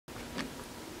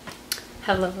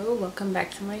Hello, welcome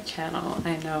back to my channel.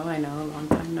 I know, long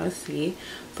time no see,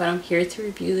 but I'm here to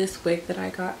review this wig that I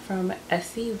got from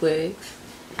Esee Wigs.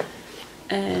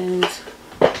 And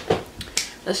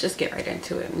let's just get right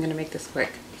into it. I'm gonna make this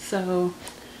quick. So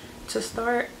to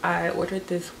start, I ordered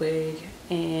this wig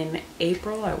in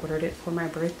April. I ordered it for my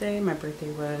birthday. My birthday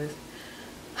was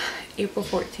April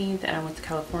 14th and I went to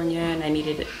California and I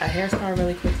needed a hairstyle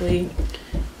really quickly.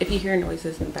 If you hear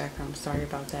noises in the background, I'm sorry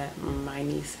about that. My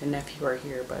niece and nephew are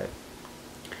here, but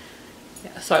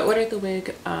yeah. So I ordered the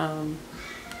wig.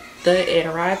 It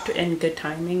arrived in good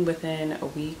timing within a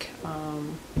week.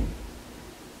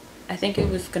 I think it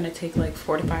was gonna take like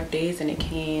 4 to 5 days and it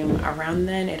came around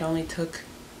then. It only took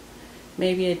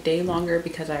maybe a day longer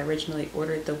because I originally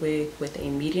ordered the wig with a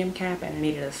medium cap and I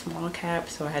needed a small cap,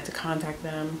 so I had to contact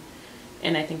them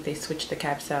and I think they switched the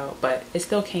caps out, but it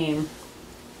still came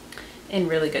in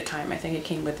really good time. I think it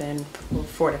came within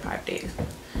 4 to 5 days,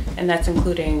 and that's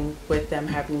including with them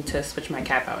having to switch my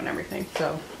cap out and everything.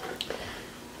 So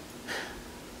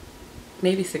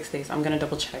maybe 6 days. I'm gonna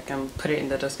double check and put it in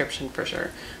the description for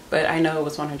sure, but I know it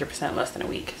was 100% less than a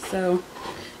week. So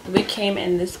the wig came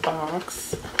in this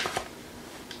box,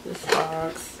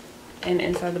 and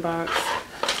inside the box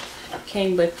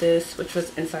came with this, which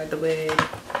was inside the wig,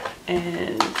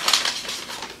 and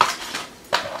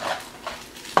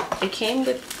it came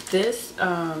with this,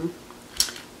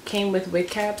 came with wig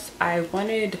caps. I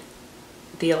wanted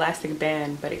the elastic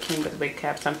band, but it came with wig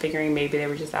caps. I'm figuring maybe they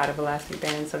were just out of elastic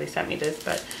band, so they sent me this.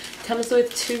 But it comes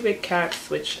with 2 wig caps,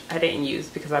 which I didn't use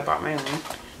because I bought my own.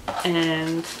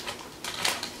 And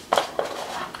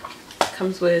it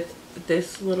comes with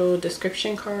this little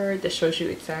description card that shows you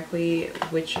exactly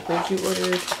which wig you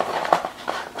ordered.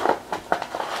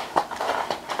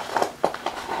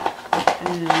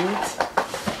 And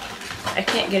I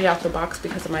can't get it out the box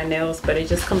because of my nails, but it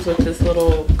just comes with this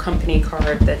little company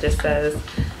card that just says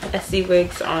Esee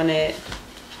Wigs on it.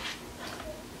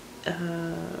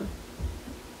 And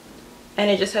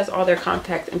it just has all their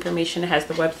contact information. It has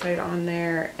the website on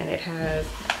there, and it has,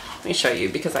 let me show you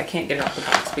because I can't get it out the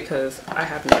box because I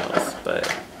have nails, but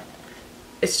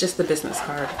it's just the business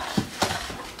card.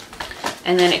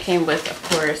 And then it came with, of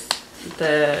course,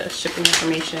 the shipping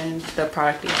information, the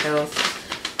product details.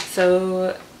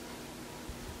 So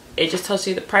it just tells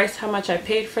you the price, how much I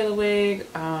paid for the wig,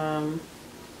 the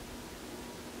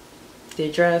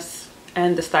address,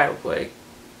 and the style of wig,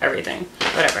 everything,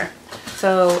 whatever.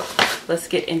 So let's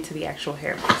get into the actual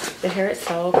hair. The hair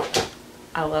itself,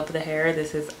 I love the hair.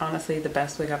 This is honestly the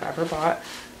best wig I've ever bought,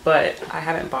 but I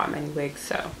haven't bought many wigs,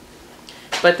 so.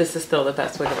 But this is still the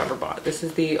best wig I've ever bought. This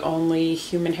is the only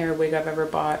human hair wig I've ever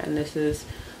bought, and this is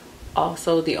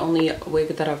also the only wig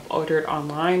that I've ordered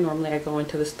online. Normally I go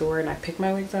into the store and I pick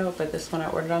my wigs out, but this one I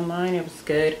ordered online. It was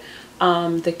good.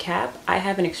 The cap, I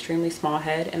have an extremely small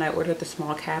head and I ordered the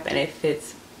small cap and it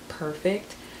fits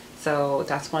perfect. So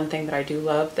that's one thing that I do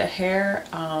love. The hair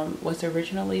was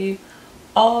originally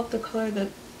all of the color that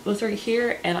was right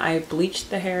here, and I bleached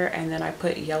the hair and then I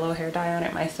put yellow hair dye on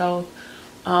it myself.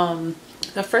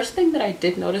 The first thing that I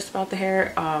did notice about the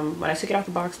hair, when I took it out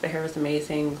the box, the hair was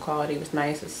amazing. The quality was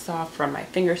nice. It's soft. Run my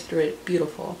fingers through it.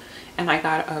 Beautiful. And I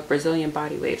got a Brazilian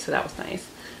body wave, so that was nice.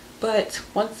 But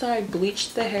once I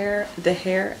bleached the hair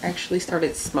actually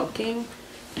started smoking.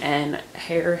 And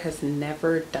hair has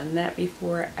never done that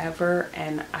before, ever.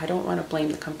 And I don't want to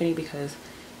blame the company because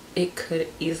it could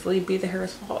easily be the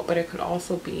hair's fault, but it could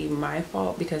also be my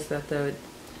fault because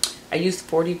I used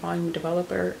 40 volume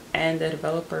developer and the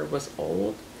developer was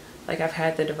old. Like, I've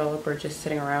had the developer just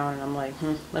sitting around and I'm like,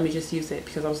 let me just use it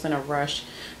because I was in a rush.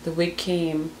 The wig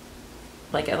came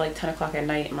like at like 10 o'clock at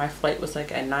night and my flight was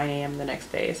like at 9 a.m. the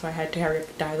next day. So I had to hurry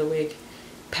up, dye the wig,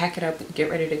 pack it up, and get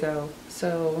ready to go.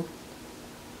 So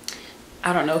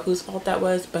I don't know whose fault that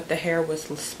was, but the hair was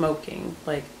smoking.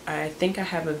 Like, I think I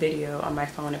have a video on my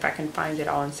phone. If I can find it,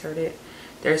 I'll insert it.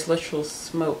 There's literal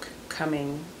smoke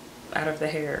coming out of the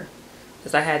hair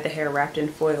because I had the hair wrapped in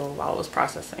foil while it was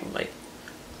processing. Like,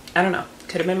 I don't know.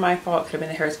 Could have been my fault, could have been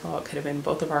the hair's fault, could have been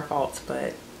both of our faults,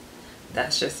 but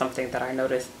that's just something that I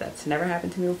noticed that's never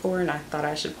happened to me before, and I thought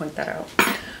I should point that out.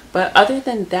 But other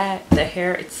than that, the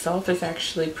hair itself is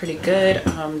actually pretty good.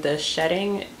 The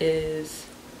shedding is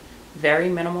very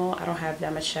minimal. I don't have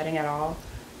that much shedding at all.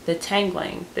 The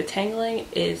tangling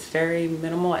is very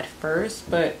minimal at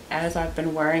first, but as I've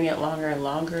been wearing it longer and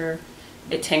longer,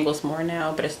 it tangles more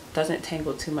now, but it doesn't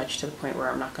tangle too much to the point where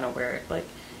I'm not gonna wear it. Like,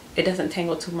 it doesn't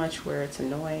tangle too much where it's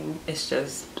annoying. It's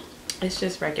just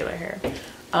regular hair.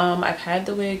 I've had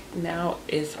the wig, now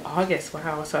is August.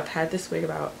 Wow. So I've had this wig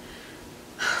about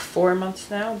 4 months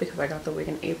now because I got the wig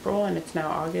in April and it's now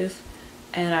August.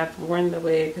 and I've worn the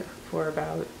wig for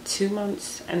about 2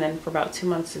 months, and then for about 2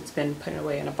 months it's been put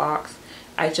away in a box.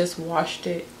 I just washed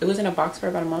it. It was in a box for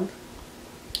about a month.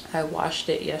 I washed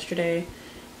it yesterday,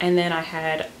 and then I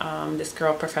had this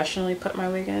girl professionally put my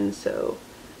wig in, so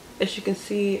as you can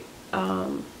see,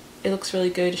 it looks really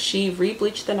good. She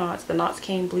re-bleached the knots. The knots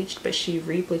came bleached, but she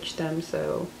re-bleached them,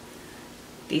 so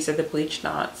these are the bleached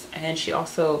knots. And she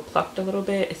also plucked a little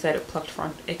bit. It said it plucked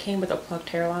front. It came with a plucked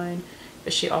hairline,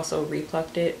 but she also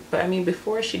re-plucked it. But I mean,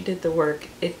 before she did the work,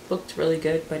 it looked really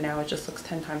good, but now it just looks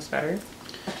 10 times better.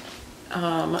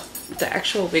 The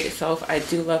actual wig itself, I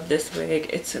do love this wig.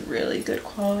 It's a really good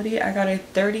quality. I got a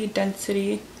 30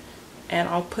 density, and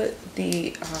I'll put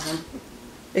the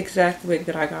exact wig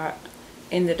that I got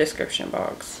in the description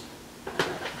box.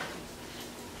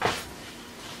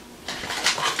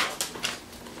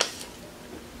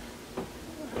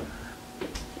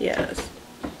 Yes,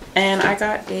 and I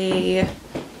got a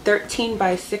 13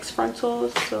 by 6 frontal,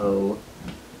 so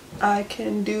I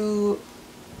can do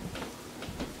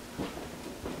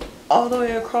all the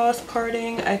way across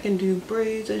parting. I can do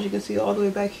braids, as you can see, all the way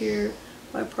back here.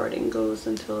 My parting goes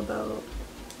until about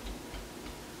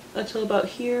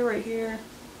here, right here.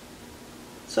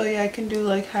 So yeah, I can do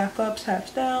like half ups,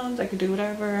 half downs. I can do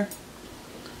whatever.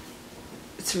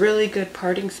 It's really good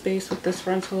parting space with this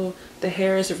frontal. The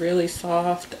hair is really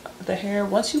soft. The hair,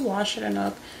 once you wash it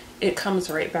enough, it comes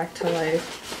right back to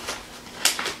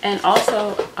life. And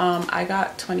also, I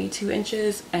got 22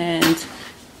 inches, and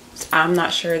I'm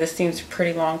not sure, this seems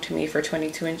pretty long to me for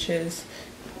 22 inches.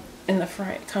 In the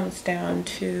front, it comes down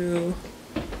to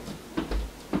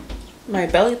my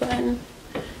belly button,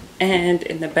 and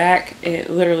in the back, it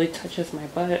literally touches my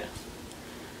butt.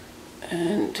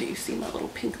 And do you see my little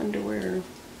pink underwear?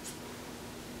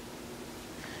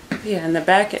 Yeah, in the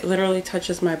back, it literally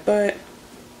touches my butt.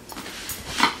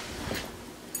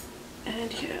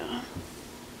 And yeah.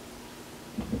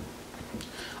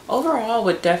 Overall, I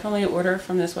would definitely order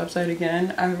from this website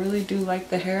again. I really do like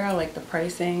the hair. I like the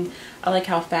pricing. I like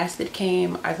how fast it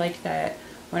came. I like that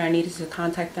when I needed to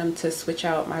contact them to switch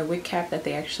out my wig cap, that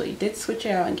they actually did switch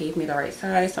it out and gave me the right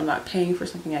size. So I'm not paying for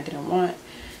something I didn't want.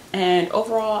 And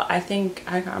overall, I think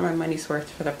I got my money's worth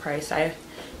for the price.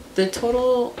 The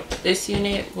total, this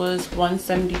unit was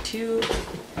 $172,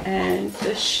 and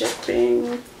the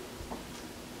shipping,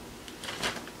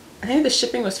 I think the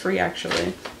shipping was free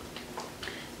actually,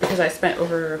 because I spent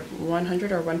over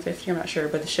 100 or 150, I'm not sure,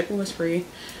 but the shipping was free.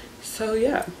 So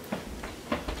yeah.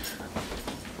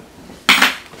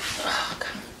 Oh,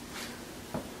 God.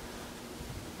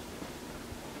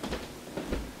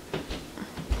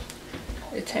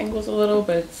 It tangles a little,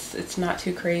 but it's not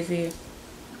too crazy.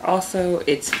 Also,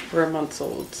 it's 4 months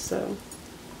old, so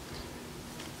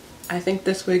I think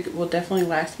this wig will definitely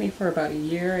last me for about a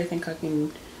year. I think I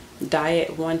can dye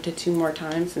it 1 to 2 more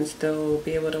times and still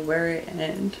be able to wear it.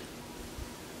 And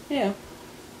yeah,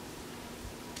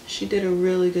 she did a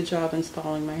really good job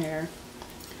installing my hair.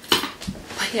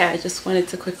 But yeah, I just wanted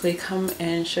to quickly come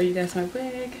and show you guys my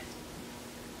wig.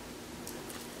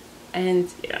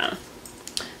 And yeah,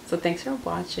 so thanks for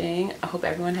watching. I hope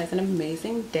everyone has an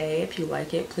amazing day. If you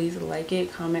like it, please like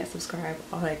it, comment, subscribe,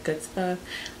 all that good stuff.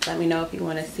 Let me know if you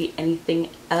want to see anything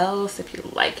else, if you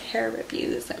like hair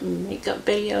reviews, makeup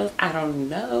videos, I don't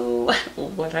know,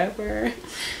 whatever.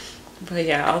 But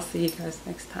yeah, I'll see you guys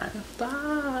next time.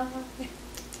 Bye.